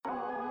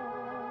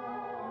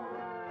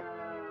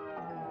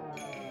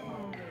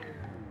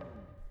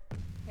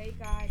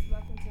guys,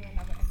 welcome to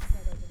another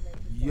episode of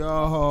the Ladies.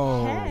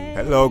 Yo. Hey.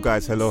 Hello,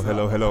 guys. Hello.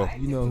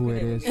 You know who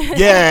it is.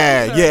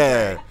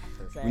 Yeah.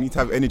 So, We need to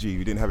have energy.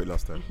 We didn't have it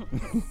last time.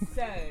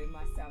 so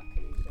myself,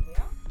 Kanisha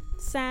here.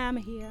 Sam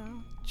here.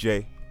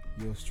 Jay,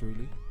 Yours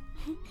truly.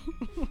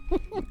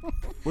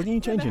 what are you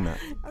changing that?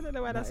 I don't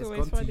know why that's It's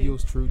always gone funny. to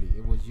yours truly.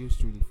 It was yours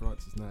truly,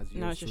 Francis. Now it's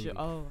yours No, it's just truly.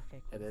 your. Oh,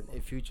 okay. And then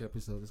in future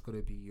episodes, it's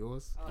gonna be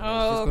yours. Oh, it's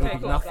just okay, gonna be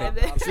cool. nothing.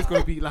 It's just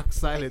gonna be like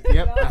silent.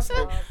 Yep, that's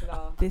it.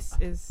 This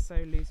is so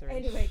loser.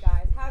 Anyway,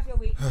 guys, how's your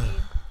week been?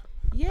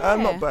 Yeah.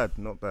 Not bad.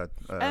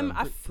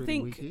 I Pretty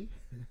think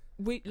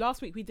weaky.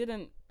 last week we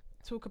didn't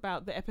talk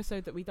about the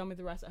episode that we done with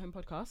the Rice at Home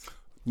podcast.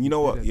 You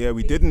know what? didn't. Yeah,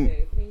 we Please didn't.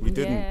 do, please We do.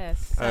 didn't.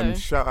 Yes. So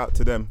Shout out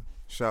to them.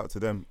 Shout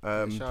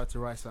out to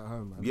Rice at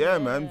Home, man. Yeah,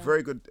 man. Yeah.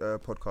 Very good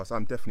podcast.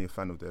 I'm definitely a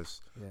fan of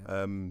theirs.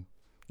 Yeah.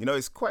 You know,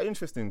 it's quite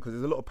interesting because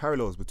there's a lot of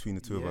parallels between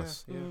the two of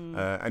us.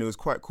 Yeah. And it was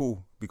quite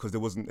cool because there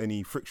wasn't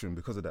any friction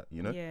because of that,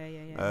 you know?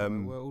 Yeah.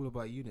 We're all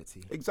about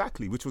unity.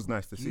 Exactly, which was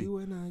nice to see.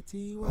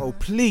 UNITY. Oh,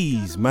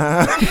 please,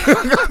 man.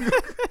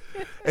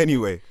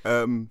 Anyway,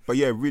 but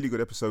yeah, really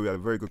good episode. We had a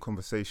very good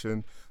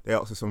conversation. They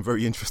asked us some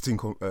very interesting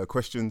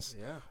questions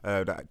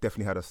Yeah. that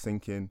definitely had us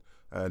thinking.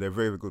 They're a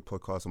very, very good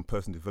podcast on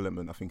personal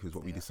development, I think is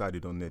what we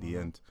decided on near the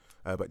end.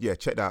 But yeah,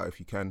 check that out if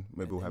you can.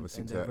 Maybe we'll have a And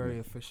sing they're to very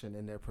that. efficient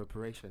in their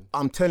preparation.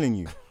 I'm telling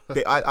you,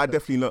 I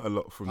definitely learnt a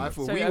lot from I them.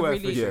 thought So we a were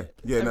really- Yeah, efficient.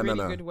 yeah, a no.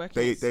 really good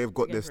working They've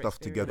got their together stuff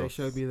together. They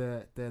showed me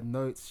their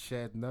notes,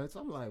 shared notes.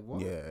 I'm like,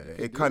 what? Yeah, You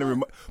can it do kind of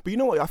that? but you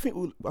know what? I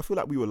feel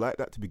like we were like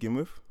that to begin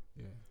with.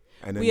 Yeah.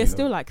 And then, We you are know,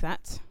 still like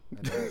that.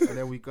 And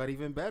then we got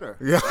even better.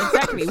 Yeah.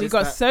 Exactly. It's We just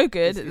got that- so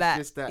good it's that,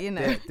 just that you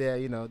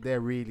know. they're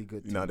really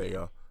good. No, to me. they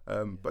are.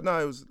 But no,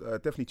 it was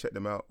definitely check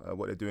them out.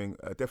 What they're doing,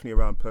 definitely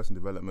around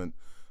personal development,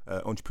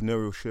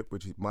 entrepreneurship,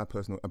 which is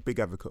a big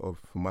advocate of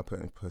from my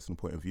personal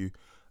point of view.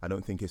 I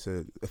don't think it's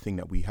a thing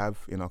that we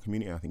have in our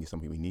community. I think it's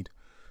something we need.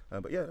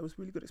 But yeah, it was a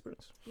really good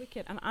experience.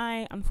 Wicked. And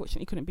I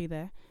unfortunately couldn't be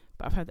there,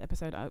 but I've heard the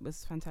episode. It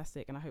was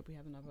fantastic, and I hope we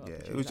have another. Yeah,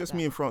 opportunity it was like just that.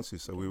 me and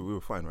Francis, so we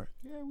were fine, right?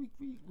 Yeah,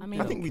 I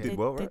mean, I think we did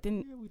well, They right?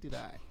 didn't. Yeah, we did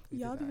alright.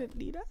 Y'all didn't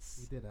need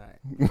us. We did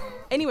alright.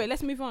 Anyway,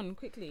 let's move on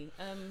quickly.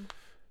 What are we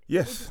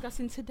Yes.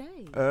 discussing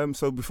today?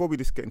 So before we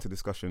just get into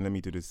discussion, let me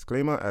do the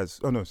disclaimer as.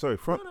 Oh no, sorry.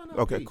 No,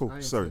 Okay, please, cool. I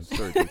Sorry.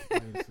 insist. Dude. I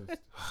insist.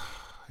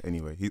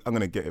 Anyway, I'm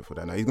gonna get it for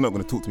that now. He's not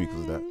gonna talk to me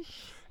because of that.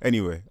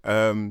 Anyway,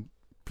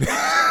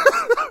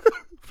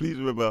 please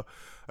remember,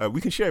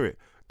 we can share it.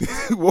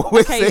 What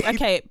we're saying.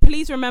 Okay.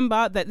 Please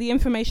remember that the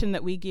information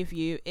that we give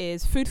you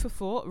is food for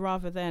thought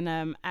rather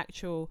than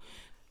actual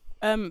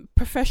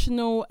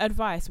professional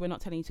advice. We're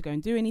not telling you to go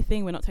and do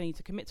anything. We're not telling you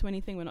to commit to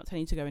anything. We're not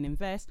telling you to go and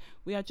invest.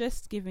 We are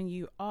just giving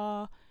you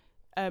our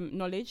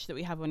knowledge that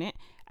we have on it,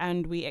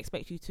 and we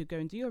expect you to go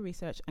and do your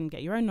research and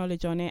get your own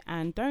knowledge on it,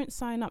 and don't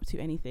sign up to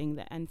anything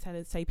that and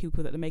say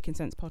people that the Making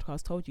Sense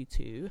podcast told you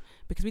to,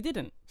 because we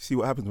didn't. See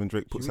what happens when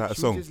Drake puts out a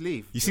Should we song. just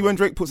leave? You see when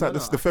Drake puts out No,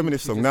 the I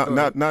feminist think song. we should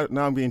Now, just go.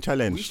 now I'm being We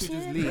challenged. should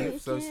just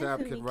leave so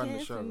Sam can run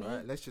the show,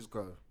 right? Let's just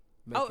go.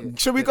 Make it-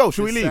 Should we go?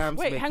 Should we the leave? Sam's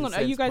Wait, hang Making on.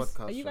 Are you Sense guys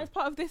podcast are you guys show.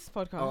 part of this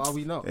podcast? Oh, are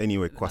we not?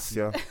 Anyway,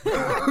 Kwasia.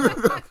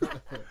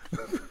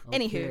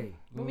 Anywho, Okay.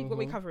 what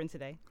we covering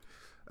today?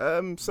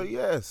 So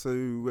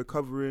we're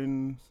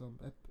covering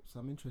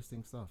Some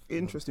interesting stuff.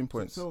 interesting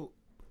points. So,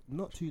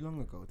 not too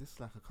long ago, this is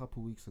like a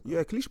couple weeks ago.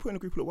 Yeah, Kalisha put in a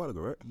group a little while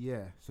ago, right?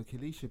 Yeah, so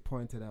Kalisha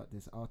pointed out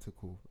this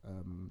article,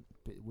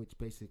 which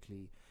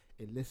basically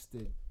it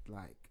listed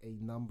like a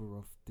number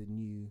of the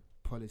new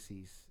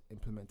policies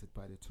implemented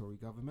by the Tory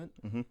government,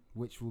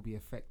 which will be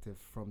effective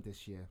from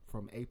this year,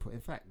 from April.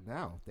 In fact,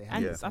 now they have.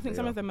 And Yeah, I think they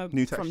some are. of them are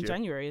New tax from year.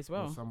 January as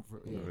well.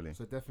 Really?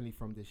 So definitely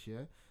from this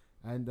year,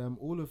 and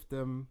all of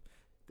them,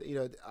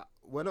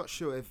 we're not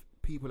sure if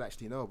people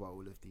actually know about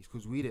all of these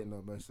because we didn't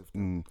know most of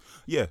them.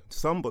 Yeah,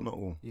 some but not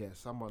all. Yeah,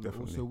 someone.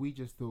 Definitely. So we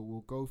just thought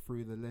we'll go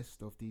through the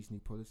list of these new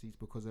policies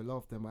because a lot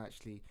of them are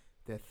actually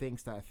they're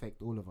things that affect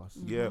all of us.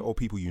 Yeah, or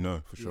people you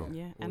know for sure.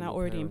 Yeah, Or and are your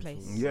already in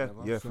parents place. or Yeah,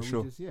 whatever. yeah, So for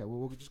sure.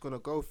 We're just gonna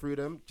go through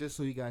them just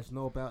so you guys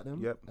know about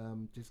them. Yep.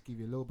 Just give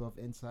you a little bit of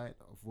insight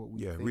of what we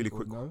Yeah, think really or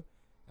quick, know.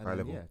 And high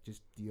then, level. Yeah,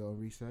 just do your own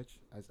research.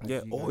 As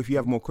Yeah, you or guys if you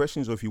have do. more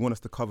questions or if you want us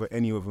to cover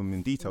any of them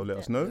in detail, let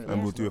us know Yeah,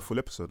 and we'll yeah. do a full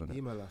episode on it.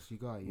 Email us. You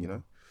got it. You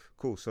know?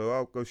 Cool, so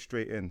I'll go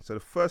straight in. So the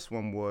first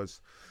one was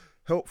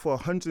help for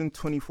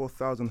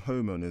 124,000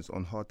 homeowners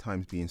on hard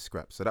times being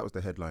scrapped. So that was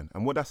the headline.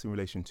 And what that's in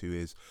relation to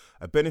is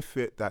a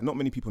benefit that not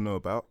many people know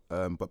about.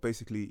 But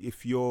basically,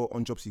 if you're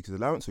on job seekers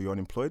allowance or you're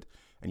unemployed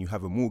and you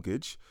have a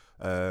mortgage,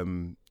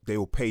 they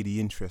will pay the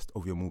interest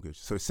of your mortgage.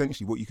 So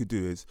essentially what you could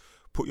do is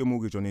put your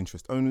mortgage on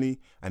interest only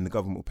and the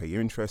government will pay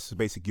your interest. So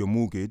basically your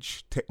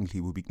mortgage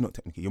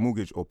your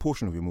mortgage or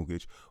portion of your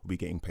mortgage will be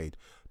getting paid.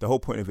 The whole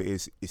point of it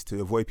is to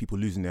avoid people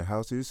losing their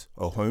houses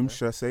or homes,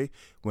 should I say,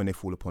 when they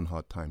fall upon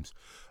hard times.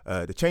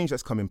 The change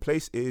that's come in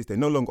place is they're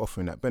no longer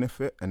offering that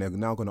benefit and they're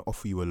now going to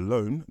offer you a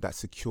loan that's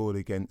secured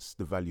against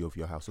the value of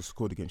your house or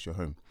secured against your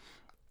home.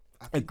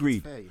 I think Agreed.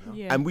 It's fair, you know?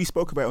 Yeah. And we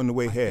spoke about it on the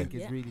way I here. think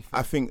it's Yeah. really fair.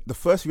 I think the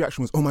first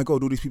reaction was, oh my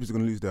God, all these people are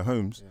going to lose their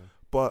homes. Yeah.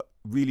 But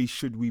really,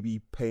 should we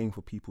be paying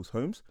for people's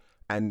homes?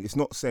 And it's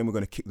not saying we're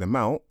going to kick them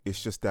out.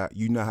 It's just that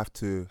you now have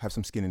to have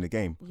some skin in the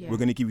game. Yeah. We're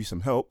going to give you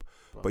some help,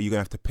 but you're going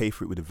to have to pay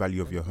for it with the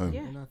value of your home.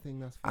 Yeah. And I think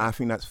that's fair. I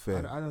think that's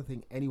fair. I don't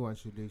think anyone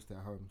should lose their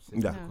home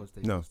simply No. because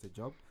they No. lost their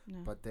job. No.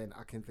 But then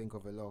I can think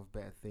of a lot of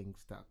better things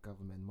that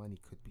government money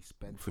could be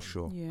spent For on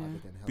sure. Yeah. other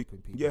than Be-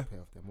 helping people yeah. pay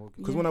off their mortgage.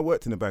 Because Yeah. when I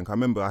worked in the bank, I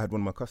remember I had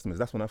one of my customers.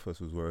 That's when I first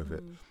was aware of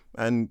it.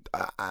 And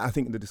I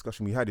think the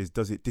discussion we had is,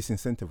 does it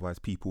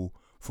disincentivize people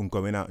from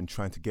going out and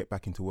trying to get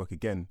back into work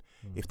again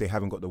if they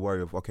haven't got the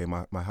worry of, okay,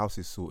 my house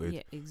is sorted.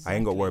 Yeah, exactly. I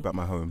ain't got to worry about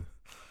my home.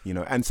 You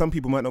know, and some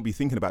people might not be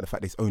thinking about the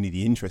fact that it's only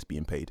the interest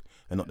being paid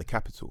and not the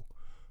capital,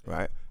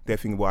 right? They're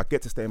thinking, well, I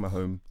get to stay in my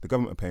home. The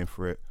government are paying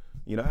for it.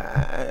 You know,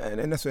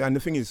 and that's and the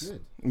thing is,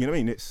 Good. you know what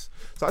I mean?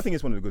 So I think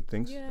it's one of the good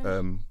things.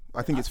 Yeah.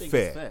 I think it's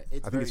fair.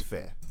 It's I think very it's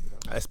fair. you know.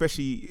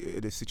 Especially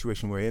the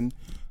situation we're in,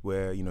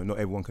 where you know not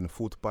everyone can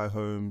afford to buy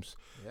homes.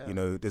 Yeah. You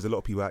know, there's a lot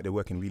of people out there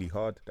working really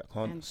hard that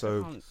can't. And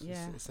So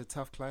yeah. It's a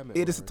tough climate.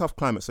 it is a we're in. tough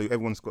climate. So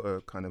everyone's got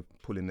to kind of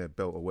pull in their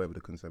belt, or whatever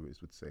the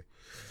Conservatives would say.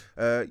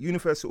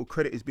 Universal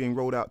credit is being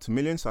rolled out to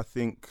millions. I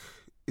think.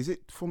 Is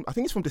it from? I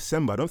think it's from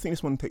December. I don't think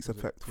this one takes Is it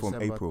effect from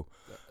December, April.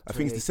 2018? I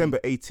think it's December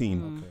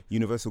 18. Okay.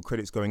 Universal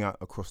credit's going out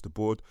across the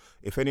board.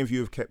 If any of you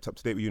have kept up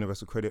to date with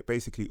universal credit,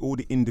 basically all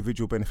the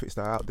individual benefits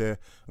that are out there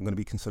are going to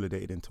be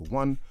consolidated into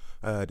one.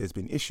 There's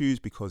been issues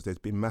because there's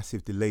been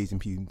massive delays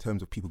in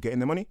terms of people getting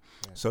their money.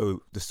 Yeah.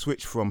 So the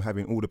switch from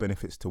having all the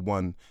benefits to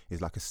one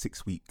is like a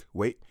 6-week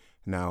wait.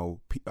 Now,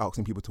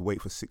 asking people to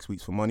wait for 6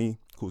 weeks for money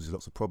causes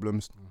lots of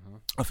problems.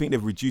 I think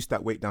they've reduced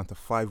that wait down to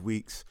 5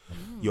 weeks.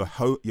 Your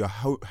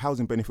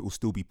housing benefit will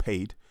still be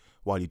paid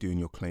while you're doing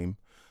your claim.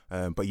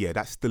 But yeah,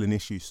 that's still an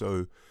issue.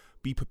 So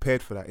be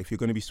prepared for that. If you're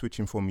going to be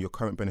switching from your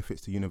current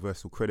benefits to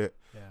universal credit,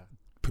 Yeah.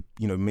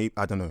 you know, maybe,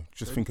 I don't know,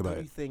 just think about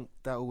Do you it. think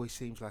that always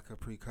seems like a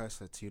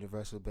precursor to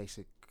universal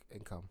basic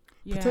income?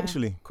 Yeah.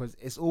 Potentially. Because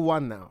it's all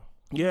one now,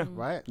 Yeah.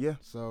 right? Yeah,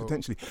 So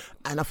potentially.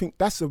 And I think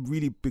that's a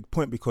really big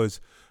point because,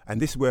 and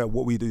this is where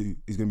what we do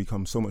is going to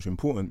become so much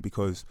important,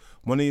 because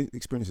one of the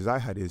experiences I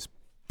had is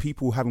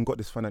people haven't got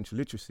this financial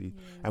literacy,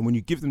 and when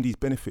you give them these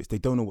benefits, they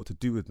don't know what to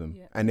do with them,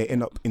 Yeah. and they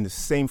end up in the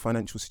same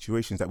financial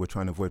situations that we're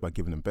trying to avoid by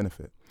giving them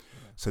benefit.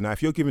 So now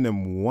if you're giving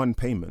them one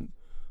payment,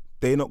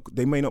 they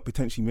may not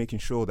potentially making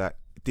sure that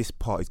this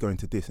part is going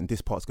to this and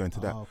this part's going to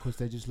that. because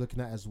they're just looking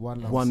at it as one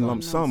lump One sum.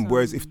 lump sum.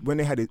 Whereas if when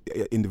they had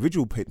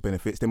individual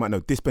benefits, they might know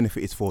this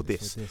benefit is for It's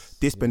this, for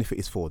this yeah. benefit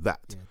is for that.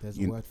 Yeah, there's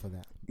You- a word for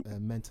that.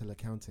 Mental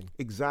accounting.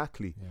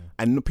 Exactly. Yeah.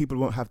 And people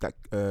won't have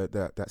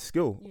that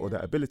skill or Yeah.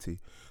 that ability.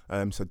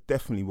 So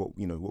definitely what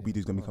we do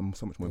is going to become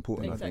so much more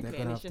important. I Exactly. think,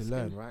 They're going and to it's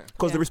have to just learn, right?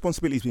 because the Yeah.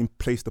 responsibility is being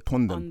placed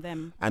upon them. on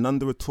them. And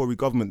under a Tory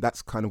government,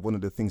 that's kind of one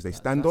of the things they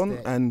stand That's on.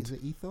 their- And is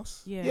it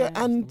ethos? Yeah.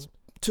 and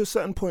to a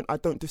certain point, I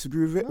don't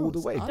disagree with it all the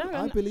way.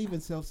 I believe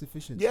in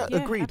self-sufficiency. Yeah,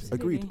 Yeah, agreed,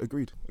 absolutely.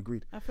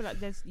 agreed. I feel like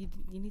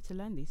you need to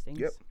learn these things.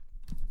 Yep.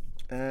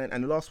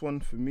 And the last one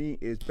for me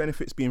is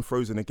benefits being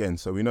frozen again.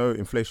 So we know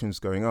inflation's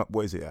going up.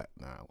 What is it at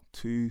now?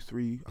 2,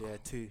 3? Yeah,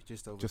 two,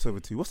 just over. Just over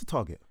 2. What's the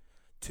target?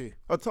 2.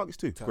 Oh, the target's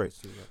 2. Great. Targets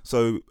 2, yeah.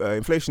 So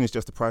inflation is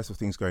just the price of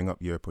things going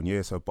up year upon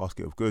year. So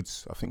basket of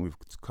goods. I think we've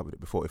covered it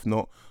before. If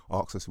not,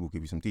 ask us. We'll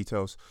give you some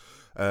details.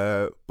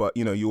 But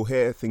you'll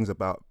hear things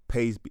about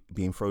pays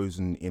being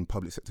frozen in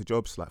public sector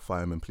jobs like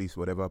firemen, police,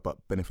 whatever. But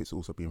benefits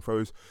also being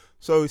frozen.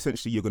 So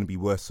essentially, you're going to be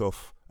worse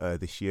off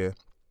this year.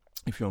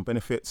 If you're on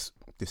benefits,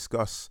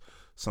 discuss.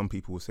 Some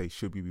people will say,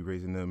 should we be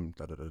raising them?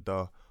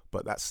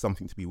 But that's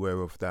something to be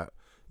aware of. That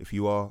if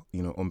you are,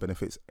 on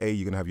benefits, you're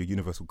going to have your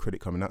universal credit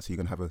coming out, so you're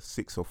going to have a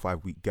 6 or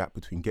 5 week gap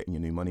between getting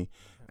your new money,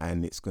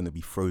 and it's going to be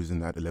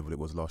frozen at the level it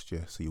was last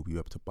year, so you'll be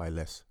able to buy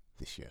less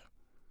this year.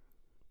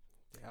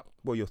 Yep.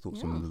 What are your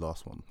thoughts Yeah. on the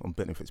last one, on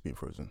benefits being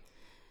frozen?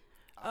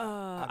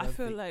 I don't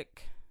feel think-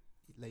 like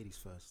Ladies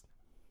first.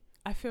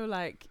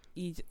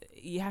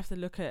 you have to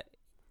look at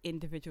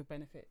individual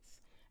benefits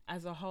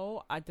as a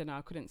whole. I don't know.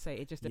 I couldn't say.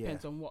 It just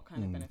depends on what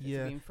kind of benefits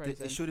are being frozen.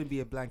 It shouldn't be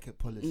a blanket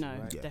policy, No,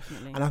 right? Yeah.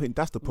 definitely. And I think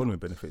that's the problem with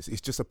benefits.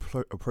 It's just a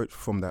approach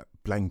from that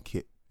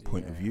blanket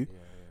point of view,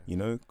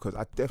 because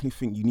I definitely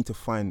think you need to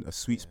find a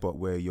sweet spot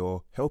where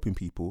you're helping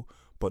people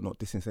but not Well,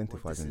 this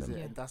disincentivizing is them. it,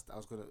 Yeah. and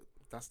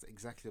that's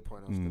exactly the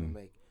point I was going to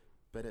make.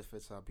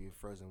 Benefits are being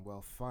frozen.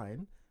 Well,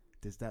 fine.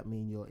 Does that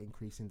mean you're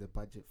increasing the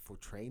budget for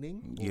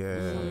training? Or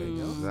Yeah, something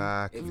else?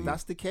 exactly. If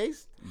that's the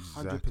case,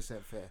 Exactly.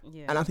 100% fair.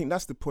 Yeah. And I think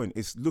that's the point.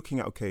 It's looking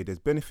at, okay, there's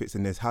benefits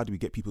and there's how do we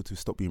get people to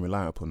stop being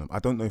reliant upon them. I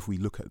don't know if we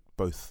look at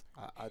both.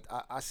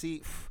 I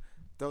see.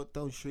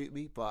 Don't shoot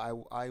me, but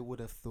I would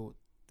have thought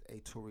a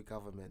Tory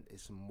government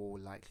is more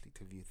likely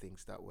to view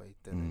things that way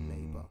than a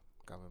Labour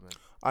government.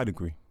 I'd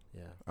agree.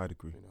 Yeah, I'd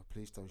agree.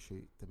 please don't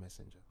shoot the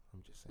messenger.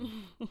 I'm just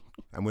saying.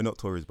 And we're not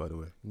Tories, by the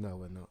way. No,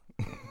 we're not.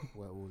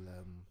 We're all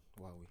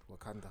what are we?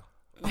 Wakanda.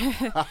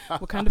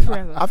 Wakanda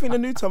forever. I think the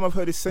new term I've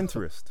heard is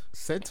centrist.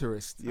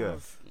 Centrist. Yeah.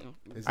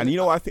 Is And it? you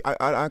know, I think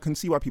I can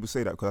see why people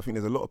say that, because I think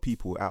there's a lot of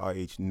people at our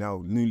age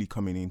now newly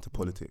coming into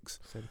politics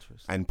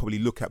Centrist. and probably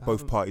look at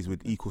both parties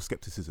with equal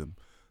skepticism.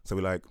 So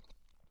we're like,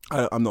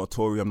 I'm not a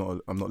Tory, I'm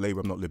not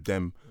Labour, I'm not Lib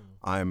Dem,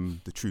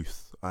 I'm the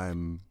truth.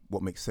 I'm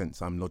what makes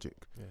sense. I'm logic.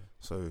 Yeah.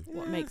 So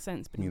What makes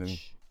sense, You know what I mean?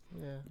 bitch.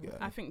 Yeah. yeah,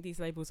 I think these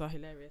labels are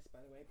hilarious, by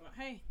the way. But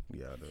hey,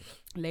 yeah. I know.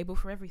 label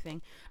for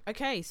everything.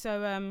 Okay,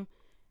 so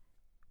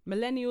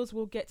millennials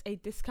will get a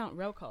discount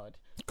rail card.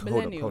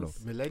 Hold on.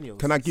 Millennials.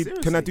 Can I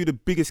Seriously? do the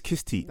biggest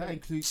kiss tea? That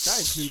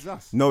includes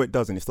us. No, it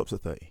doesn't. It stops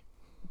at 30.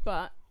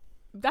 But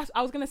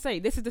I was gonna say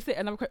this is the thing.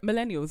 Another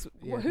millennials.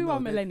 Yeah, Who no, are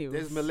millennials?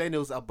 There's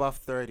millennials above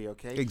 30.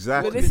 Okay.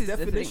 Exactly. But this the is the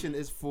thing. definition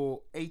is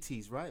for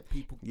 80s, right?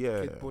 People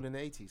Yeah. kids born in the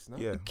 80s. No.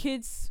 Yeah.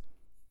 Kids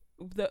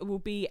that will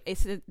be.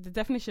 The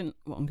definition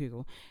on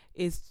Google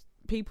is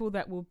people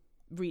that will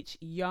reach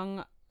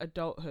young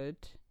adulthood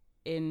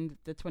in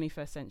the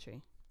 21st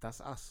century.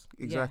 That's us.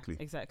 Exactly.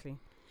 Yeah, exactly.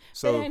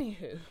 So But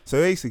anywho,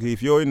 basically,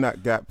 if you're in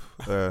that gap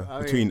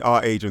between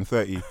our age and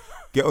 30,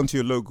 get onto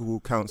your local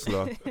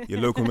councillor,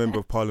 your local member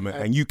of parliament,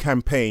 and you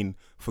campaign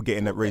for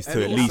getting that raised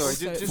to And at also,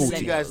 least just 40.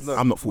 so you guys know,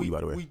 I'm not 40, by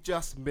the way. We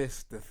just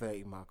missed the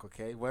 30 mark.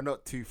 Okay, we're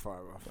not too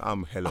far off.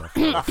 I'm hella.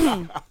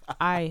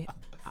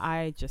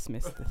 I just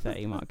missed the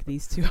 30 mark.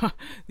 These two are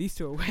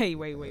way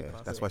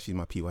past. That's why she's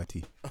my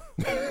PYT.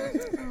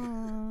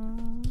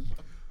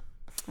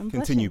 I'm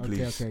Continue, blushing.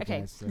 please. Okay.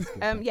 Guys, let's get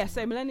back.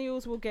 So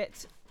millennials will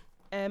get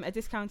a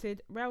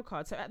discounted rail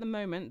card. So at the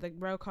moment, the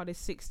rail card is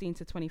 16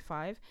 to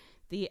 25.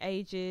 The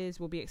ages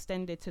will be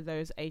extended to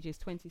those ages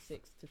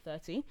 26 to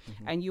 30.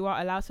 And you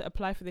are allowed to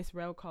apply for this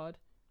rail card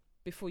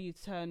before you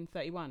turn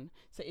 31.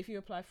 So if you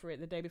apply for it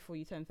the day before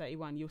you turn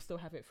 31, you'll still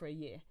have it for a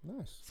year.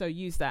 Nice. So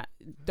use that.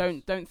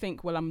 Don't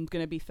think, well, I'm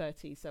going to be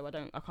 30, so I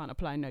can't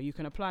apply. No, you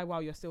can apply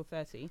while you're still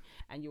 30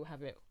 and you'll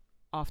have it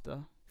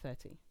after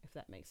 30, if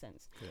that makes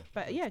sense. Yeah.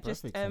 But yeah,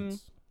 just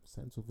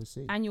sense of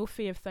receipt. annual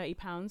fee of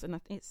 £30,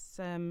 and it's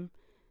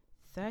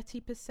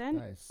 30%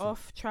 Nice.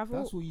 off travel.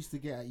 That's what we used to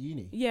get at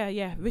uni.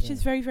 Yeah, which Yeah.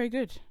 is very, very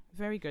good.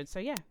 Very good. So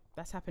yeah,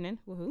 that's happening.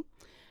 Woohoo.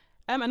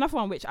 Another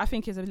one which I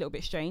think is a little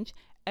bit strange.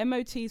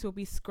 MOTs will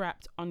be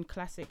scrapped on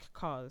classic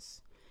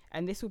cars.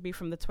 And this will be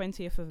from the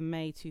 20th of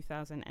May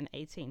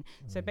 2018.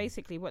 So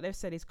basically what they've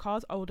said is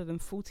cars older than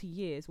 40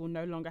 years will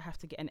no longer have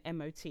to get an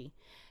MOT.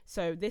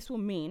 So this will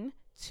mean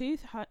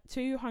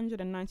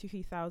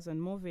 293,000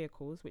 more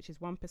vehicles, which is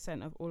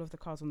 1% of all of the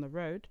cars on the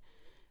road,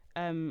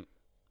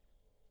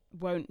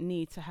 won't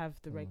need to have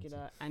the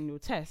regular annual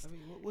test. I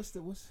mean, what's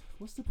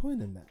the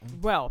point in that?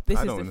 Well, this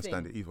I is don't the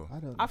understand thing. it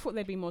either. I thought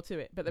there'd be more to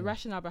it, but the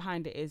rationale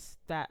behind it is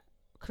that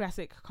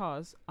classic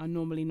cars are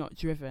normally not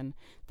driven.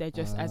 They're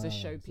just as a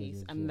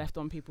showpiece and left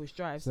on people's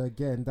drives. So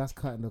again, that's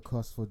cutting the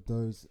cost for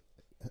those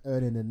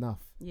earning enough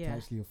to Yeah.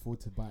 actually afford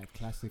to buy a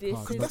classic This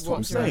car. is That's what what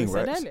I'm saying,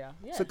 Jerome said right? earlier.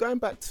 Yeah. So going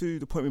back to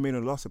the point we made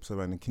on the last episode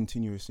around the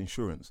continuous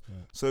insurance. Yeah.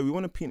 So we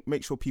want to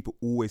make sure people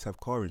always have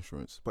car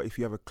insurance. But if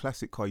you have a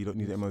classic car, you don't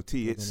need MOT.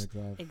 You're It's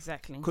gonna drive.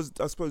 Exactly. because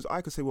I suppose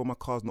I could say, well, my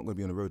car's not going to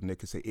be on the road, and they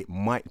could say it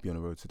might be on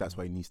the road, so that's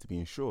why it needs to be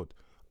insured.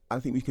 I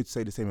think we could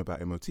say the same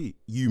about MOT.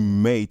 You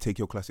may take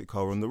your classic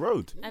car on the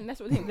road. And that's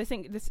what the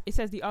thing. It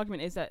says the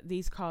argument is that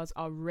these cars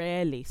are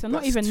rarely, so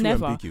not That's even too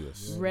never,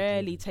 ambiguous. Yeah.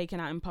 rarely taken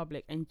out in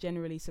public and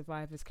generally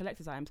survive as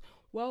collector's items.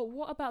 Well,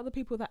 what about the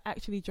people that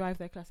actually drive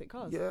their classic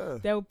cars? Yeah.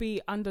 They'll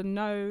be under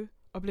no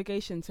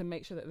obligation to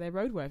make sure that they're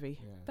roadworthy.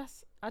 Yeah.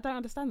 I don't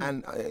understand that.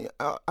 And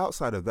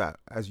outside of that,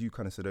 as you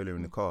kind of said earlier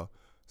in the car,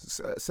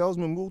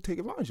 salesmen will take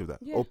advantage of that,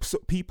 Yeah. or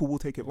people will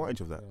take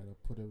advantage of that. Yeah,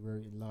 they'll put a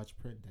very large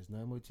print. There's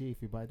no MOT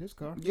if you buy this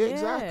car. Yeah,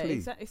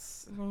 exactly.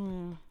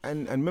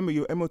 And remember,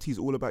 your MOT is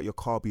all about your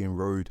car being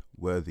road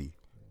worthy.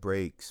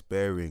 Brakes,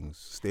 bearings,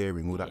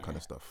 steering, all that Yeah. kind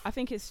of stuff. I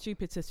think it's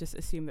stupid to just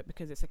assume that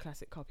because it's a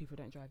classic car, people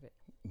don't drive it.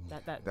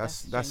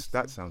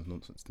 That Sounds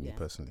nonsense to me Yeah.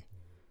 personally.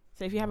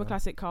 So if you have a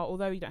classic car,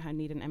 although you don't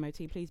need an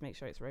MOT, please make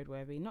sure it's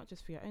roadworthy, not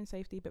just for your own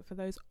safety, but for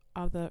those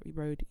other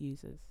road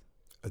users.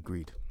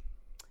 Agreed.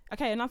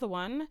 Okay, another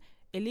one.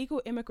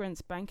 Illegal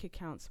immigrants' bank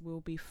accounts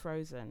will be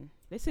frozen.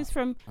 This is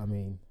from... I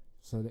mean,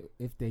 so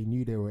if they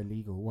knew they were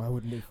illegal, why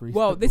wouldn't they freeze?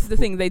 Well, them? this is the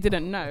thing. They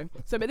didn't know.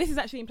 But this is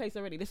actually in place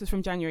already. This is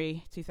from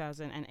January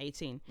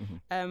 2018.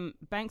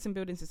 Banks and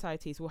building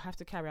societies will have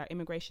to carry out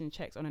immigration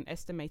checks on an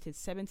estimated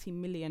 70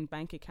 million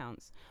bank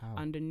accounts How?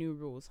 under new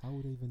rules. How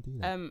would they even do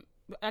that?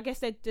 I guess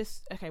they're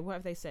just... Okay, what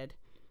have they said?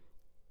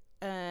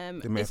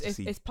 may have to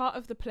see. It's part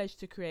of the pledge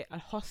to create a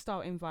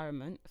hostile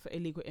environment for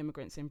illegal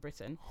immigrants in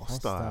Britain.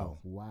 Hostile.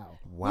 Wow.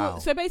 Wow. Well,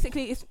 so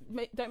basically,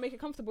 don't make it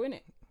comfortable,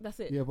 innit? That's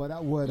it. Yeah, but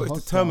that word. But it's the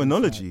hostile is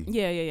terminology.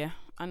 Yeah.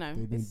 I know. Like,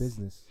 they mean It's-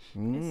 business.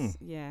 Mm.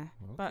 Yeah,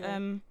 but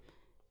Okay.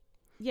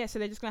 yeah. So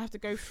they're just gonna have to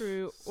go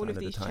through all Sign of of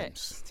the these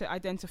checks times. to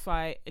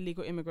identify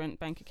illegal immigrant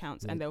bank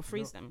accounts, Yeah, and they'll you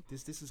freeze know, them.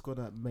 This is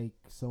gonna make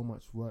so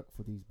much work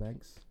for these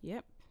banks.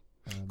 Yep.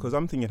 Because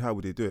I'm thinking, how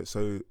would they do it?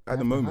 So they at the have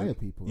to moment, hire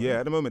people, yeah, right?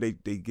 at the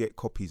moment they get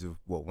copies of,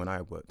 well, when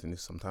I worked in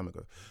this some time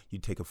ago,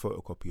 you'd take a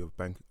photocopy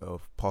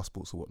of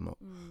passports or whatnot.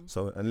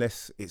 So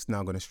unless it's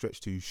now going to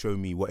stretch to show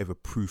me whatever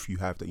proof you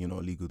have that you're not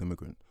a legal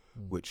immigrant,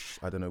 which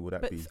I don't know, would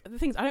that But be? the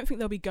thing is, I don't think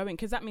they'll be going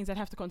because that means they'd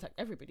have to contact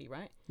everybody,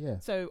 right? Yeah.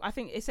 So I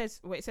think it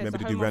says Maybe the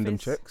to Home do random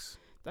Office, checks.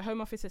 The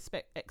Home Office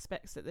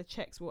expects that the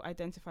checks will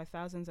identify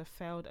thousands of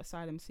failed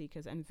asylum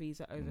seekers and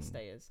visa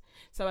overstayers.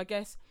 So I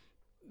guess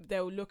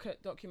they'll look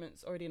at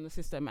documents already in the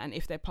system, and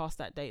if they're past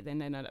that date, then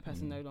they know that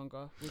person no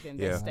longer within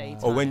their stay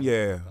time. Or when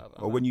blah, blah,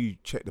 blah. or when you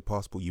check the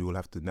passport, you will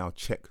have to now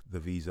check the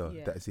visa.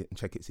 Yeah. That is it, and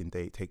check it's in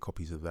date. Take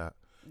copies of that,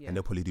 Yeah. and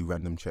they'll probably do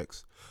random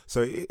checks.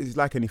 So it's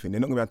like anything.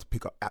 They're not going to be able to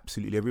pick up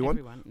absolutely everyone,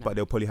 no. but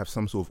they'll probably have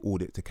some sort of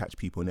audit to catch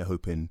people, and they're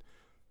hoping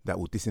that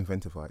will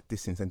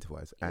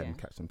disincentivize and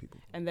catch some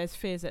people. And there's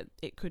fears that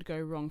it could go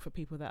wrong for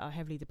people that are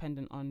heavily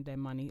dependent on their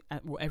money,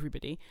 well,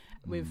 everybody,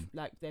 with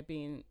like there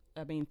being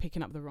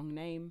picking up the wrong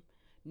name,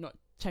 not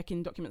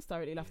checking documents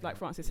thoroughly. Like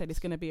Francis said, it's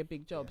going to be a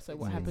big job. So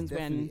what happens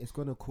when it's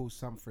going to cause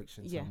some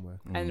friction somewhere?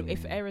 And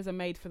if errors are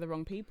made for the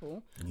wrong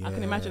people, I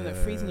can imagine that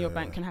freezing your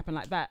bank can happen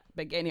like that,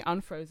 but getting it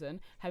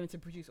unfrozen, having to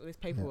produce all this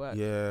paperwork.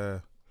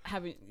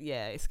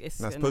 It's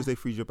and I suppose they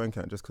freeze your bank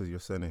account just because of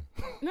your surname.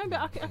 No, but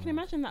I can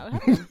imagine that would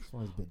happen.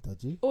 Sounds a bit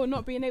dodgy. Or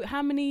not being able.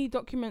 How many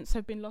documents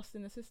have been lost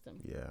in the system?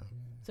 Yeah.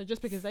 So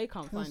just because they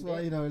can't That's find why,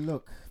 it.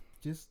 look,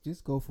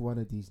 just go for one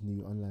of these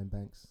new online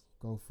banks.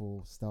 Go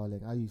for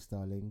Starling. I use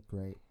Starling,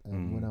 great.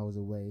 When I was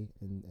away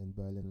in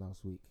Berlin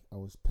last week, I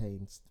was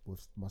paying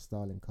with my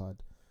Starling card.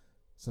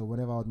 So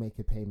whenever I would make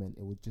a payment,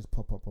 it would just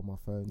pop up on my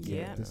phone.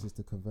 Yeah. This is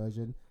the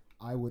conversion.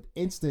 I would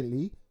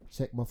instantly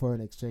check my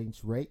foreign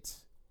exchange rate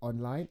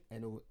online,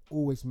 and it would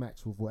always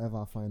match with whatever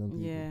I find on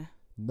Google. Yeah.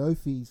 No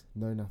fees,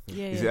 no nothing.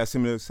 Yeah. Is it a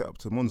similar setup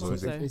to Monzo?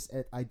 Is it? It's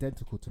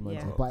identical to Monzo,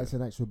 Yeah. but it's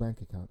an actual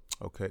bank account.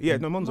 Okay. Yeah,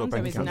 no, Monzo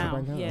bank is account. now.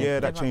 Bank account? Yeah,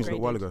 that they've changed a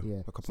while upgraded. ago. Yeah.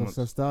 A couple So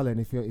months. Starling,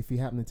 if you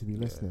happen to be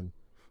listening,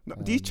 No,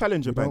 these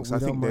challenger we don't- banks, we I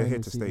don't think they're mind here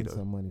to stay receiving though.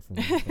 some money from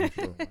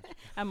them.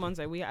 And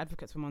Monzo, we are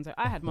advocates for Monzo.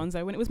 I had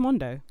Monzo when it was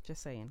Mondo.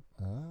 Just saying.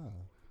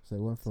 So it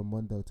went from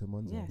Mondo to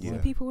Monzo. Yeah. Why? Some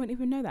people won't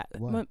even know that.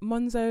 Why?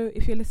 Monzo,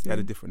 if you're They listening. had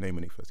a different name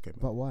when it first came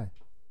out. But why?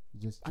 You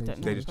just I don't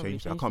changed know. They it? just Probably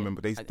changed it. I changed can't it.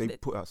 remember. They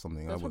put out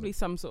something. There's probably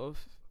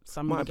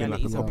some might have been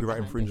like a legalities copyright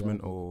behind.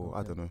 infringement, Yeah. or I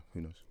Okay. don't know.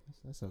 Who knows?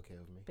 That's okay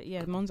with me. But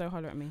yeah, Monzo,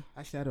 holler at me.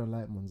 Actually, I don't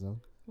like Monzo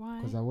Why?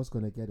 because I was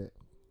gonna get it.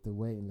 The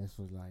waiting list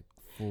was like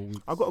 4 weeks.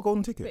 I got a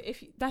golden ticket. But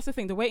that's the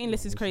thing. The waiting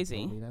list is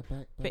crazy. Back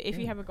But if you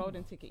then. have a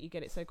golden ticket, you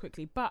get it so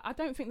quickly. But I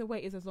don't think the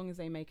wait is as long as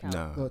they make out.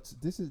 Nah. But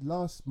this is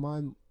last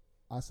month.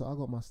 I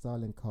got my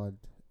Starling card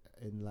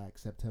in like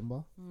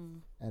September,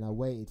 and I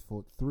waited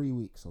for 3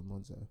 weeks on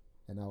Monzo,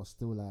 and I was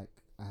still like,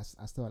 I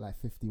still had like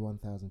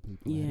 51,000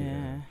 people.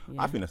 Yeah.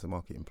 I think that's a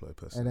marketing ploy,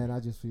 personally. And then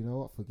I just,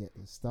 forget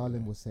this.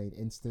 Starling was saying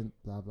instant,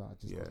 blah blah.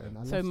 And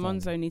I So love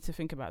Monzo Starling. need to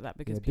think about that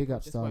because Yeah, big people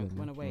up just won't Starling,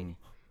 want to wait. We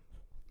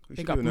Big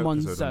should do up an episode on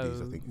Monzo.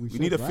 these, I think. We We should,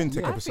 need a right?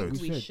 fintech Yeah. I episode.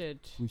 think we should.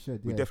 We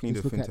should. We Yeah.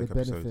 definitely Just need a look at fintech the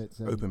episode.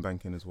 benefits, Open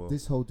banking as well.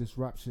 This whole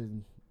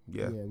disruption.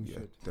 Yeah, we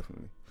should.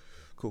 definitely.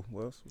 Cool.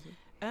 What else?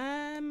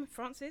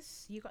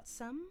 Francis, you got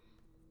some?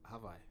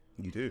 Have I?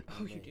 You do.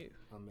 Oh, you do.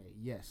 I may.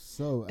 Yes.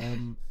 So,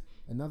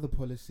 another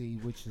policy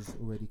which has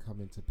already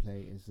come into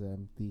play is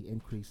the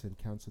increase in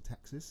council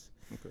taxes.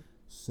 Okay.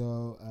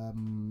 So,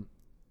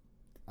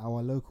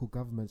 our local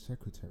government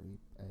secretary,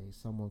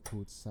 someone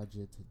called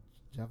Sajid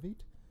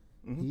Javid,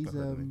 he's I've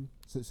heard the name.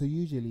 so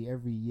usually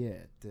every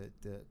year the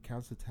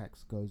council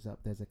tax goes up.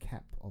 There's a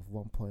cap of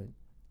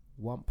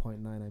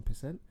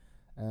 1.99%.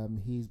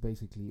 He's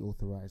basically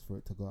authorized for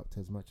it to go up to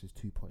as much as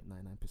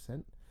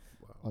 2.99%.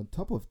 Wow. On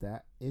top of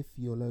that, if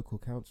your local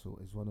council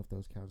is one of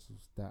those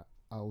councils that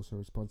are also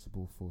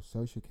responsible for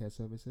social care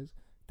services,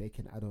 they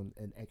can add on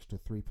an extra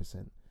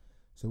 3%.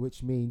 So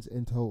which means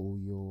in total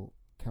your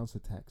council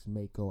tax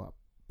may go up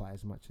by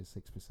as much as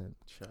 6%.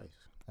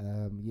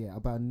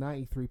 About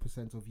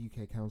 93% of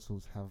UK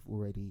councils have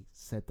already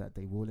said that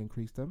they will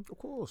increase them. Of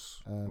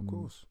course.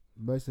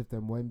 Most of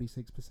them won't be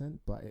 6%,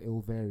 but it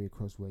will vary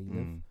across where you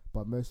live.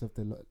 But most of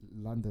the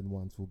London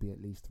ones will be at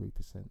least 3%.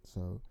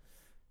 So,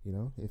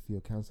 if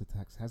your council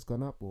tax has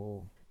gone up,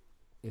 or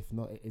if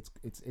not,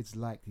 it's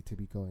likely to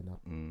be going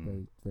up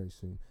very, very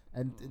soon.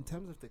 And in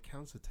terms of the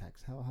council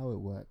tax, how it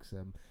works,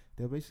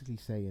 they're basically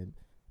saying,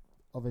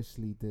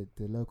 obviously the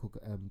local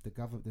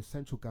the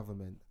central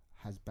government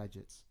has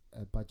budgets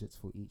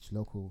for each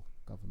local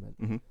government,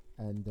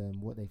 and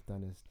what they've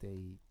done is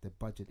the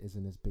budget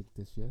isn't as big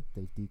this year.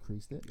 They've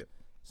decreased it. Yep.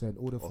 So in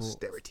order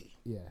Austerity.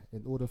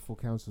 in order for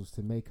councils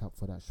to make up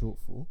for that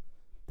shortfall,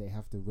 they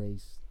have to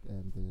raise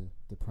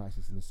the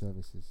prices and the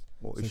services.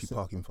 Or issue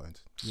parking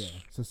fines. Yeah.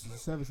 So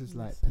services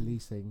like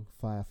policing,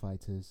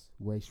 firefighters,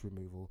 waste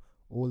removal,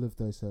 all of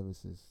those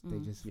services, they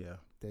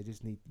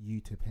just need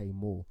you to pay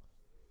more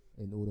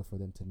in order for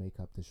them to make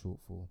up the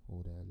shortfall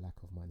or the lack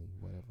of money,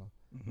 whatever.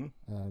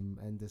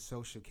 And the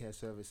social care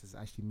services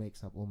actually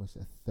makes up almost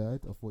a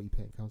third of what you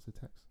pay in council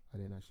tax. I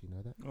didn't actually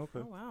know that.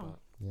 Okay. Oh, wow. But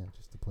yeah,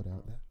 just to put it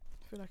out there.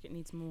 I feel like it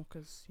needs more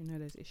because,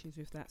 there's issues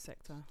with that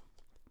sector.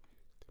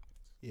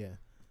 Yeah.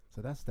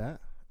 So that's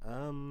that.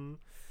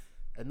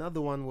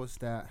 Another one was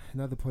that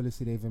another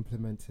policy they've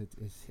implemented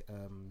is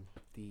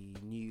the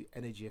new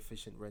energy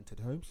efficient rented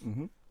homes.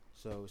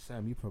 So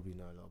Sam, you probably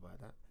know a lot about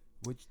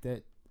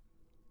that.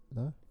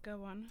 No?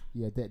 Go on.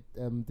 Yeah, that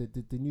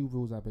the new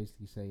rules are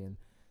basically saying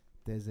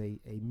there's a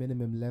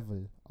minimum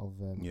level of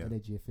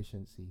energy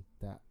efficiency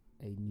that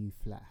a new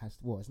flat has to,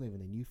 well, it's not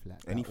even a new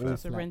flat. Any all flat.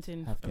 It's a flats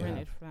rented have to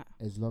have, flat.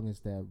 as long as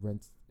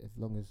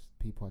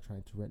people are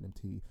trying to rent them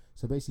to you.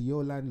 So basically,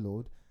 your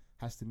landlord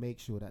has to make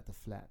sure that the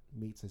flat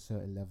meets a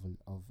certain level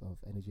of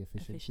energy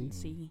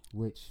efficiency.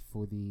 Which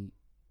for the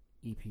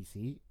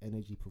EPC,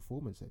 Energy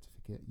Performance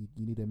Certificate,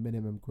 you need a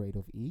minimum grade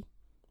of E,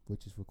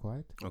 which is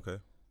required. Okay.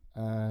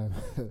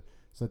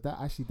 So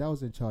that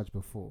was in charge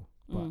before,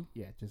 but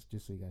yeah, just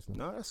so you guys know.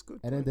 No, that's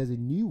good. And then there's a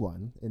new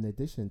one in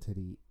addition to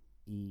the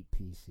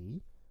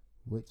EPC,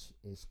 which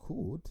is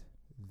called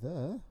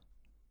the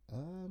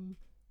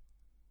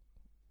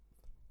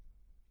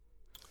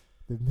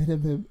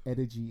minimum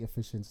energy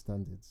efficient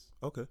standards.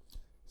 Okay.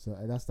 So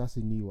that's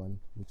a new one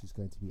which is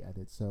going to be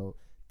added. So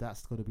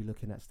that's going to be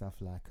looking at stuff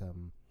like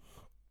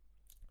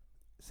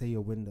say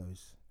your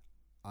windows,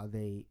 are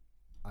they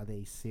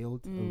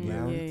sealed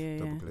around?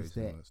 Double Is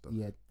glazing, there, all that stuff.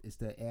 is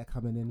there air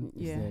coming in?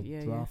 Is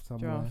there draft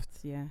somewhere? Drafts,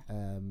 yeah.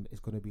 It's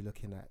going to be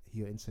looking at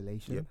your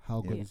insulation. Yep. How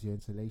good Yeah. is your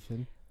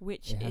insulation?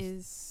 Which It has-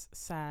 is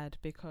sad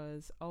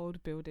because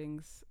old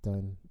buildings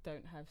Done.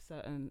 don't have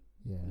certain.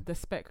 Yeah. The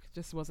spec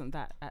just wasn't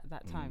that at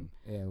that time.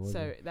 Yeah. well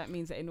So done. that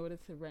means that in order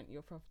to rent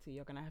your property,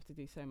 you're gonna have to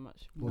do so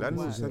much Well, more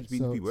Landlords work. have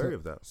to be wary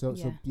of that. So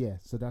Yeah.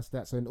 that's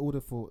that. So in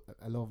order for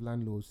a lot of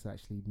landlords to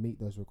actually meet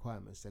those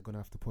requirements, they're gonna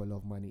have to put a lot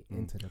of money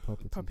into the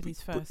property.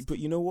 Properties first. But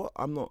you know what?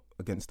 I'm not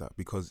against that,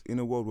 because in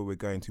a world where we're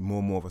going to, more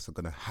and more of us are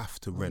going to have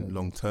to rent yeah.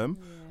 long term.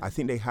 Yeah. I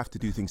think they have to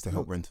do things to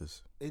help Look,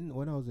 renters.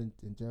 When I was in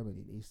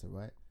Germany in Easter,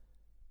 right?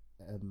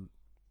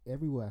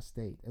 Everywhere I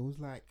stayed, it was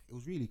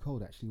really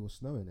cold. Actually, it was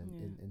snowing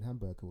in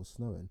Hamburg. It was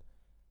snowing.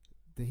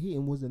 The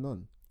heating wasn't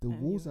on. The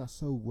And walls you- are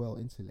so well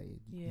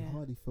insulated. You Yeah.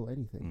 hardly feel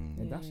anything,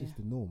 and that's Yeah. just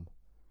the norm.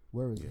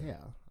 Whereas Yeah.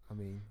 here, I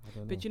mean, I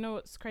don't know. But you know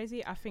what's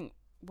crazy? I think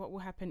what will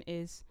happen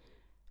is,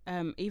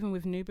 even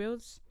with new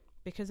builds,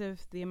 because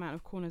of the amount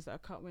of corners that are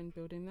cut when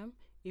building them,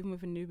 even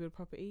with a new build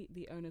property,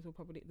 the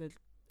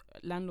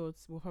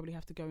landlords will probably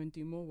have to go and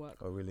do more work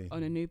Oh, really?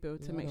 on a new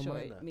build to Yeah, I make don't sure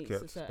mind it that. meets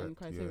Get a certain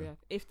spec, criteria.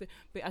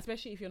 But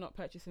especially if you're not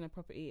purchasing a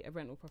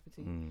rental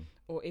property,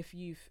 or if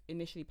you've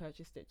initially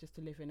purchased it just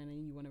to live in and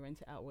then you want to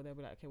rent it out, well, they'll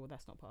be like, okay, well,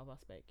 that's not part of our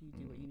spec. You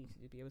do what you need to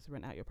do to be able to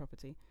rent out your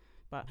property.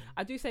 But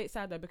I do say it's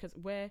sad though, because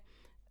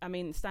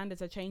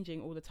standards are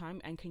changing all the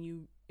time, and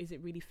is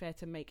it really fair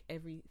to make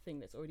everything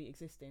that's already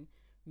existing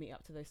meet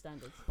up to those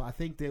standards? But I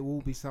think there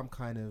will be some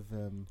kind of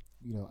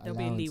There'll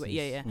be a leeway.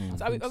 Yeah.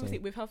 So think obviously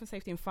so. with health and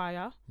safety and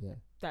fire, Yeah.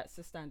 that's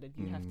the standard.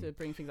 You have to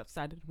bring things up to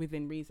standard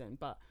within reason.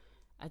 But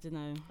I don't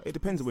know. It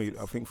depends on where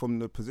I think from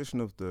the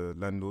position of the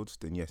landlords,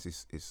 then yes,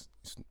 it's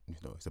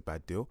a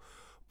bad deal.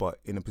 But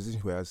in a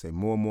position where I say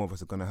more and more of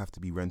us are going to have to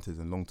be renters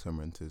and long-term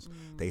renters,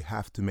 they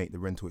have to make the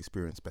rental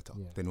experience better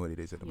than what it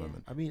is at the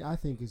moment. I mean, I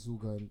think it's all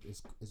going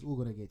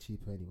to get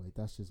cheaper anyway.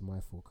 That's just my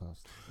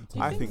forecast.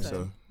 I think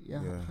so.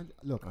 Yeah. Yeah.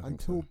 Look, I think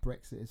until so.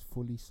 Brexit is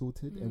fully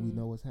sorted and we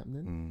know what's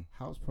happening,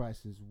 house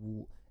prices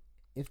will,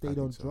 if they I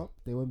don't think so. drop,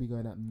 they won't be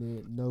going up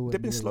nowhere.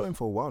 They've been slowing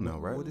for a while now,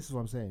 right? Well, this is what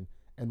I'm saying.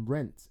 And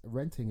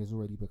renting has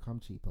already become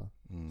cheaper.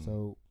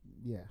 So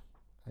yeah.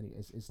 Anyway,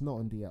 it's not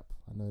on the up.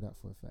 I know that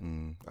for a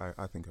fact.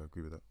 I think I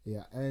agree with that.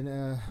 Yeah,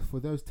 and for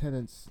those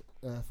tenants,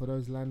 for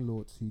those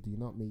landlords who do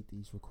not meet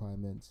these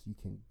requirements, you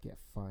can get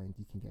fined.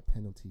 You can get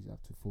penalties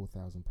up to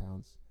 £4,000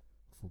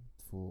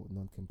 for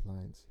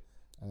non-compliance.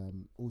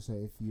 Also,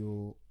 if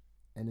your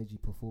energy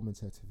performance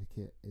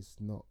certificate is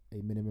not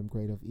a minimum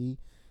grade of E,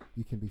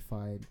 you can be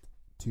fined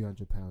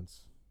 £200.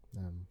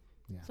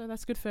 Yeah. So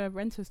that's good for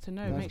renters to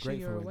know. That's Make sure great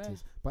you're for aware.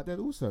 renters. But then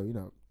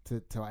also,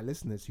 to our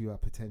listeners who are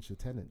potential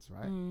tenants,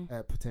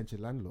 right? Potential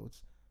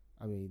landlords.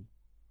 I mean,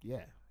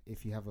 yeah,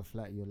 if you have a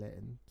flat you're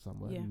letting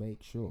somewhere,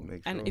 make sure.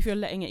 And if you're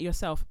letting it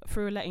yourself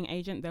through a letting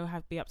agent, they'll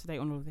be up to date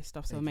on all of this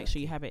stuff. So make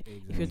sure you have it.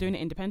 If you're doing it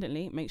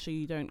independently, make sure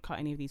you don't cut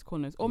any of these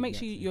corners, or make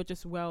sure you're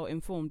just well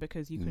informed,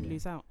 because you could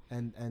lose out.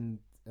 And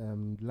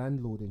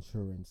landlord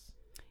insurance.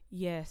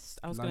 Yes,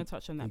 I was going to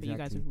touch on that, but you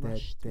guys have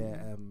rushed.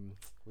 They're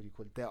what do you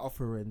call it? They're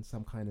offering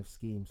some kind of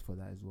schemes for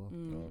that as well.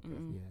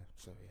 Yeah.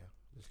 So yeah,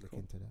 just look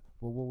into that.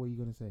 Well, what were you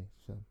going to say,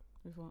 Sam?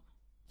 With what?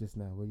 Just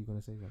now, were you going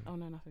to say something? Oh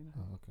no, nothing.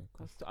 Oh, okay.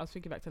 Cool. I was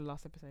thinking back to the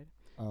last episode.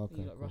 Oh,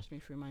 okay. You rushed me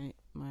through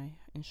my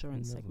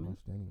insurance You never segment.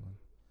 rushed anyone.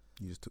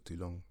 You just took too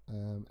long.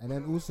 And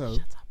then also,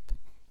 Shut up.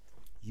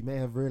 you may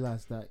have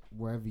realised that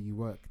wherever you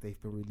work,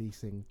 they've been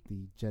releasing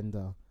the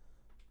gender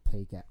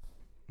pay gap.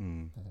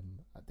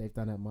 They've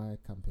done it at my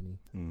company,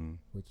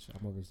 which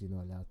I'm obviously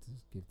not allowed to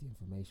give the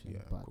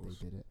information, but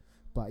they did it.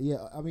 But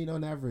yeah, I mean,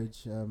 on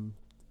average,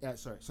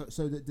 sorry.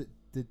 So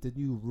the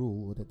new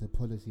rule or the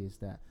policy is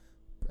that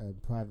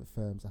private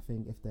firms, I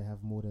think, if they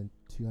have more than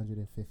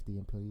 250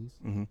 employees,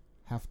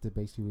 have to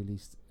basically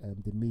release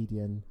the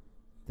median,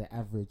 the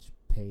average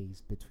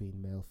pays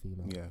between male,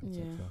 female,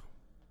 etc.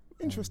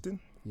 Interesting.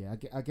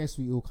 I guess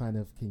we all kind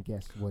of can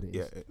guess what it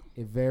is. Yeah,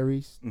 It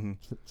varies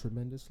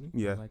tremendously.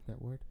 Yeah. I like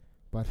that word.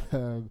 But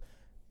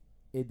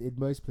in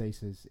most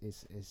places,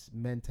 it's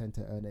men tend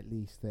to earn at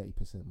least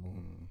 30% more.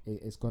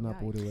 It's gone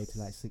up all the way to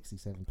like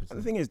 67%.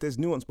 The thing is, there's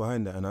nuance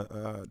behind that, and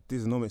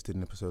Dizonomics did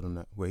an episode on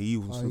that where he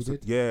also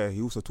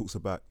he also talks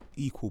about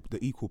the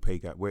equal pay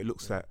gap, where it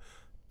looks at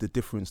the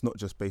difference not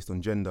just based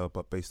on gender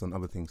but based on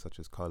other things such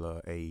as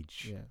color,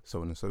 age,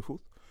 so on and so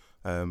forth.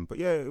 But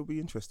yeah, it'll be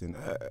interesting.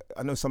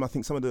 I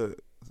think some of the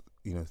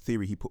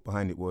theory he put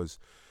behind it was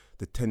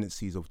the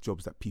tendencies of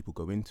jobs that people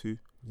go into.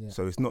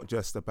 So it's not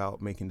just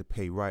about making the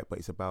pay right, but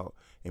it's about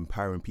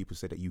empowering people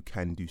so that you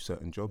can do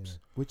certain jobs.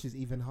 Which is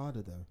even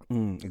harder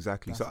though.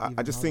 Exactly. So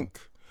I just think,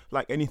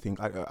 like anything,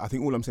 I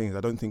think all I'm saying is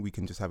I don't think we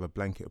can just have a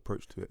blanket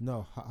approach to it.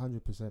 No,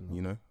 100%.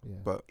 You know? Yeah.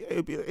 But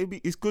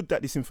it's good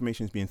that this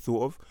information is being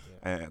thought of,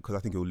 because I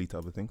think it will lead to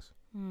other things.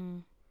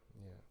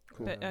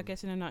 Cool. But I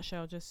guess in a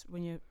nutshell, just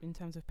when you're in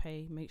terms of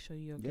pay, make sure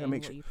you're getting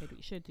what you paid. What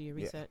you should do your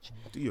research.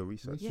 Do your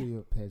research. Make sure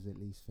your pay is at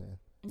least fair.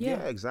 Yeah,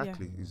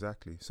 exactly.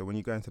 So when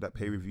you go into that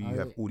pay review, you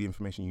have all the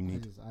information you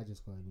need. I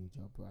just got a new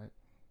job, right?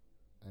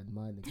 And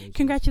my negotiation.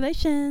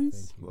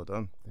 Congratulations. Well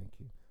done. Thank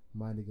you.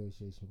 My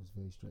negotiation was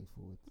very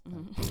straightforward.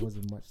 There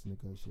wasn't much to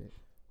negotiate.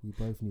 We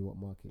both knew what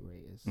market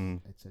rate is,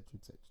 etc.,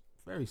 etc.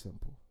 Very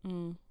simple.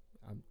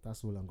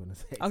 That's all I'm gonna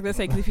say. I was gonna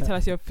say, because if you tell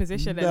us your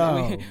position,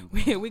 then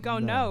we go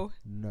no.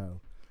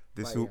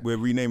 We're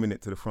renaming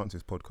it to the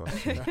Francis podcast.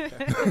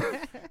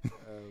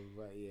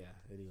 But yeah,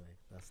 anyway,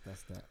 that's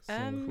that.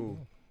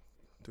 Cool.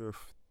 Do a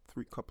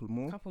couple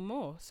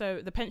more.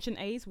 So the pension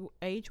age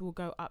will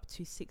go up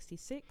to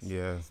 66.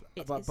 Yeah.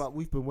 But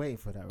we've been waiting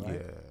for that, right?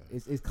 Yeah.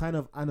 It's kind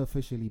of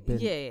unofficially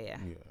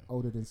been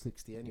older than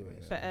 60 anyway.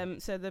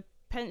 But so the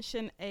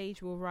pension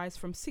age will rise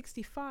from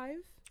 65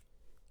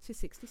 to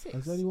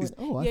 66.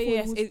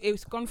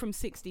 It's gone from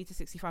 60 to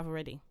 65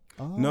 already.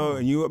 No,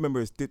 and you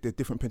remember there's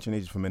different pension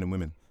ages for men and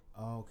women.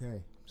 Oh,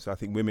 okay. So I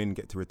think women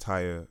get to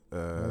retire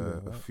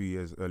a few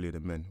years earlier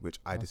than men, which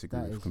I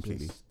disagree with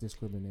completely.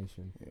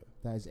 Discrimination. Yeah.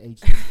 That is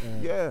age.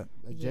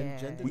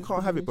 Gender. We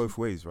can't have it both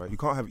ways, right? You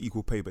can't have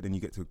equal pay, but then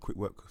you get to quit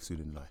work soon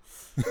in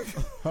life.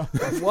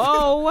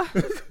 Whoa,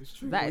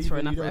 that is for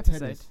another episode.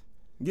 Tennis.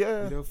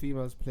 Yeah,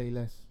 females play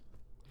less.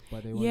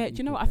 Do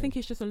you know what? I think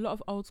it's just a lot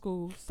of old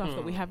school stuff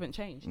that we haven't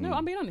changed. No,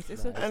 I'm being honest.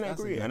 And I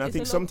agree. And I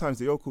think sometimes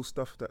the old school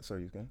stuff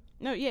sorry, you going?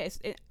 No,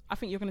 I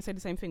think you're going to say the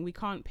same thing. We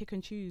can't pick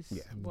and choose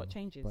what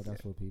changes. But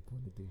that's what people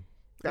want to do.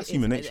 That's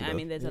human nature. I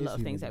mean, there's a lot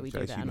of things that we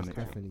do that are not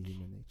definitely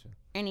human nature.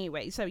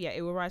 Anyway, so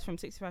it will rise from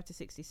 65 to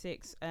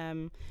 66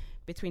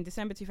 between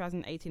December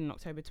 2018 and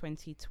October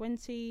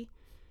 2020.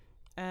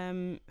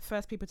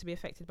 First people to be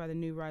affected by the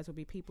new rise will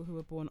be people who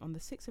were born on the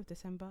 6th of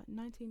December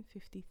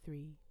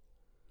 1953.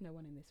 No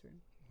one in this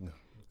room. No.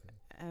 Okay.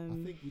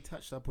 I think we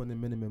touched up on the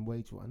minimum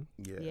wage one.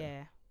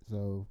 Yeah.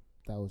 So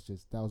that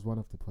was one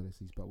of the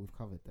policies, but we've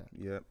covered that.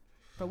 Yeah.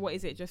 But what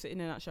is it? Just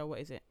in a nutshell, what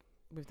is it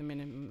with the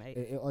minimum age?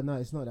 No,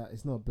 it's not that.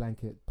 It's not a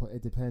blanket.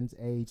 It depends: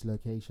 age,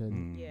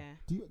 location. Yeah.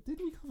 Did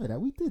we cover that?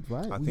 We did,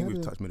 right? I think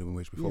we've touched minimum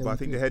wage before, but I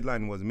think the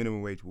headline was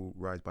minimum wage will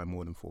rise by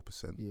more than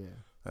 4%.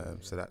 Yeah.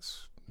 So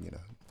that's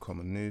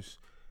common news,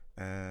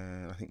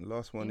 and I think the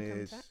last one Income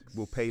is tax?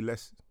 we'll pay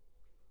less.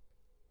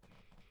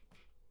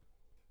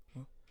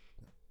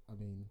 I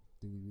mean,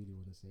 do we really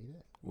want to say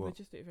that? We'll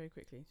just do it very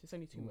quickly. Just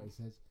only two more. It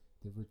says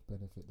the rich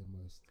benefit the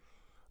most.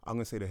 I'm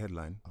going to say the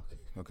headline.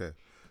 Okay.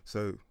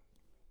 So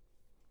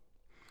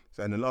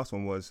and the last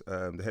one was,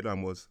 the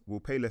headline was, we'll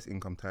pay less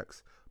income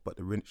tax, but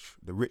the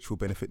rich will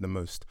benefit the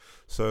most.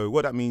 So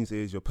what that means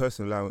is your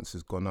personal allowance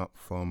has gone up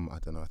from, I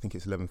don't know, I think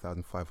it's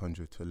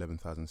 11,500 to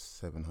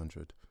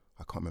 11,700.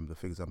 I can't remember the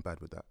figures. I'm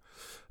bad with that.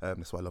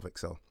 That's why I love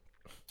Excel.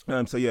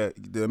 So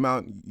the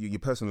amount, your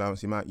personal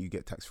allowance, the amount you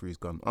get tax-free has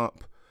gone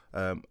up.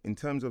 In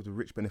terms of the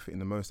rich benefiting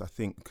the most, I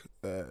think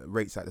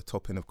rates at the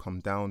top end have come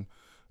down.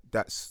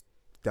 That's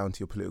down to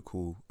your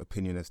political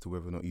opinion as to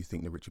whether or not you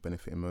think the rich are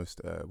benefiting most.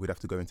 We'd have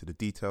to go into the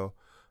detail.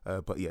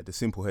 But the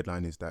simple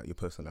headline is that your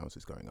personal allowance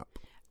is going up.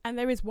 And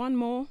there is one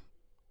more.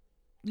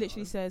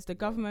 Literally says the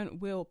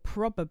government will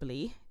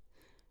probably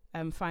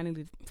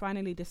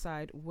finally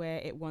decide where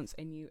it wants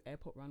a new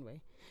airport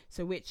runway.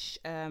 So which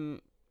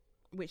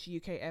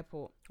UK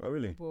airport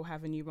will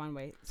have a new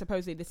runway?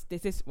 Supposedly this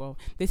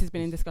has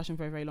been in discussion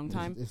for a very long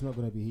time. It's not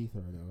going to be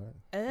Heathrow though, right?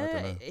 I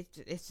don't know. It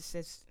just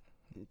says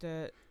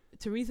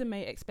Theresa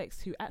May expects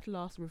to at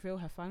last reveal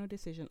her final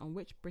decision on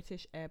which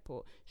British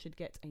airport should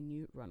get a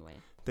new runway.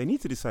 They need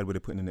to decide where they're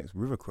putting the next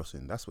river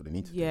crossing. That's what they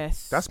need to do.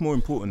 Yes. That's more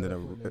important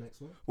than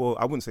well,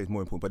 I wouldn't say it's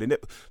more important,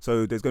 but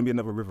so there's going to be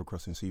another river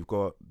crossing. So you've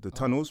got the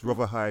tunnels,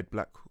 Rotherhithe,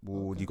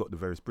 Blackwall, you've got the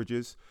various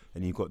bridges,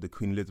 and you've got the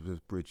Queen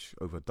Elizabeth Bridge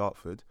over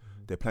Dartford.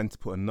 Mm-hmm. They're planning to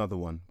put another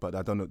one, but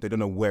I don't know. They don't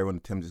know where on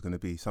the Thames it's going to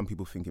be. Some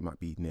people think it might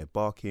be near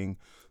Barking.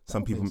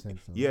 Some people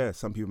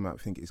might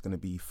think it's going to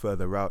be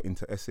further out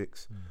into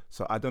Essex. Mm.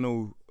 So I don't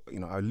know.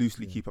 I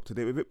loosely keep up to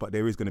date with it, but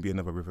there is going to be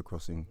another river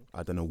crossing.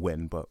 I don't know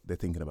when, but they're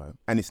thinking about it,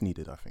 and it's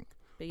needed, I think.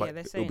 But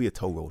they're saying it'll be a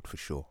toll road for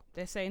sure.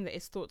 They're saying that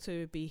it's thought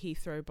to be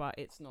Heathrow, but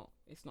it's not.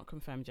 It's not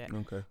confirmed yet.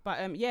 Okay.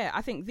 But yeah,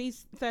 I think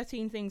these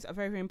 13 things are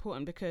very, very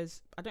important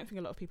because I don't think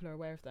a lot of people are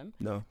aware of them.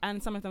 No.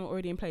 And some of them are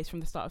already in place from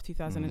the start of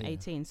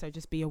 2018. So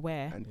just be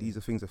aware. And these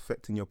are things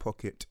affecting your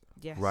pocket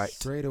Yes. right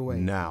Straight away.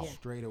 now. Yeah.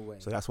 Straight away.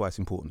 So that's why it's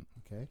important.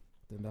 Okay.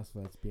 Then that's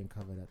why it's being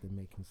covered at the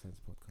Making Sense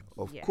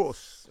podcast. Of Yes.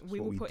 course. We that's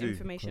will what put do.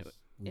 information. Because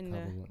we in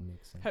cover the- what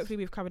makes sense. Hopefully,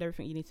 we've covered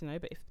everything you need to know.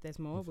 But if there's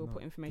more, If we'll not,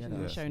 put information get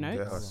in the us. show Get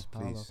notes. us,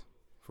 Holla. please.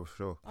 For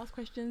sure. Ask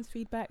questions,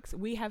 feedbacks.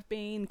 We have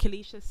been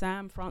Kalisha,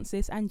 Sam,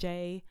 Francis, and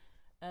Jay.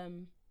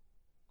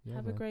 Yeah,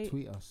 have a man. great-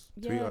 Tweet us.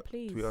 Yeah,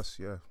 please. Tweet us,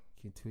 yeah.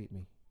 You can tweet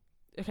me.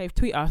 Okay,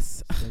 tweet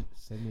us.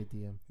 Send me a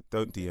DM.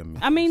 Don't DM me.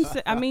 I mean,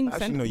 Actually,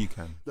 send. no, you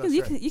can.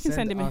 You can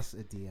send him. us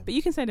a DM. But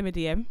you can send him a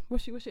DM.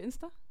 What's your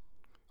Insta?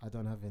 I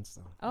don't have Insta.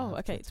 I Oh, have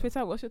okay.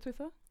 Twitter. What's your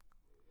Twitter?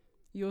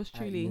 Yours At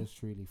truly. yours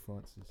truly,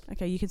 Francis.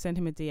 Okay, you can send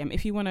him a DM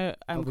if you want to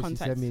Obviously,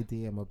 contact. send me a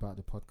DM about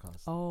the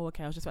podcast. Oh,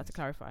 okay. I was just about to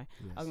clarify.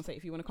 Yes. I was gonna say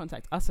if you want to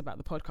contact us about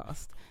the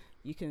podcast,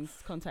 you can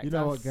contact You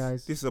know us. what,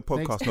 guys? This is a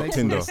podcast, Thanks not for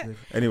Tinder. listening.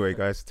 Anyway,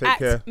 guys, take At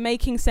care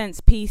Making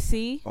Sense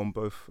PC on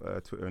both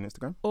Twitter and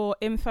Instagram. or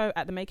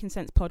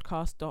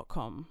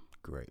info@themakingsense.podcast.com.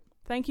 Great.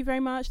 Thank you very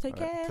much. Take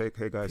All right, care. take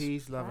care, guys.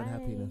 Peace, love, and Bye.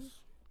 happiness.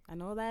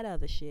 And all that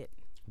other shit.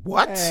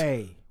 What?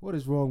 Hey, what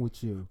is wrong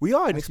with you? We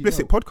are an Actually,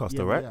 explicit no. podcast, Yeah,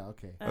 though, right? Yeah,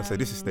 okay. I say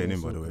this is staying in,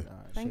 It's by all the way. good. All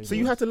right, Thank shame So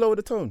you on had to lower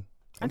the tone.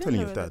 I I'm didn't telling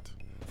you, lower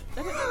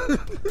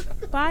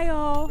Dad. Bye,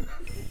 y'all.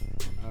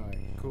 All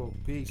right, cool.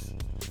 Peace.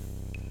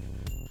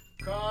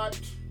 Cut.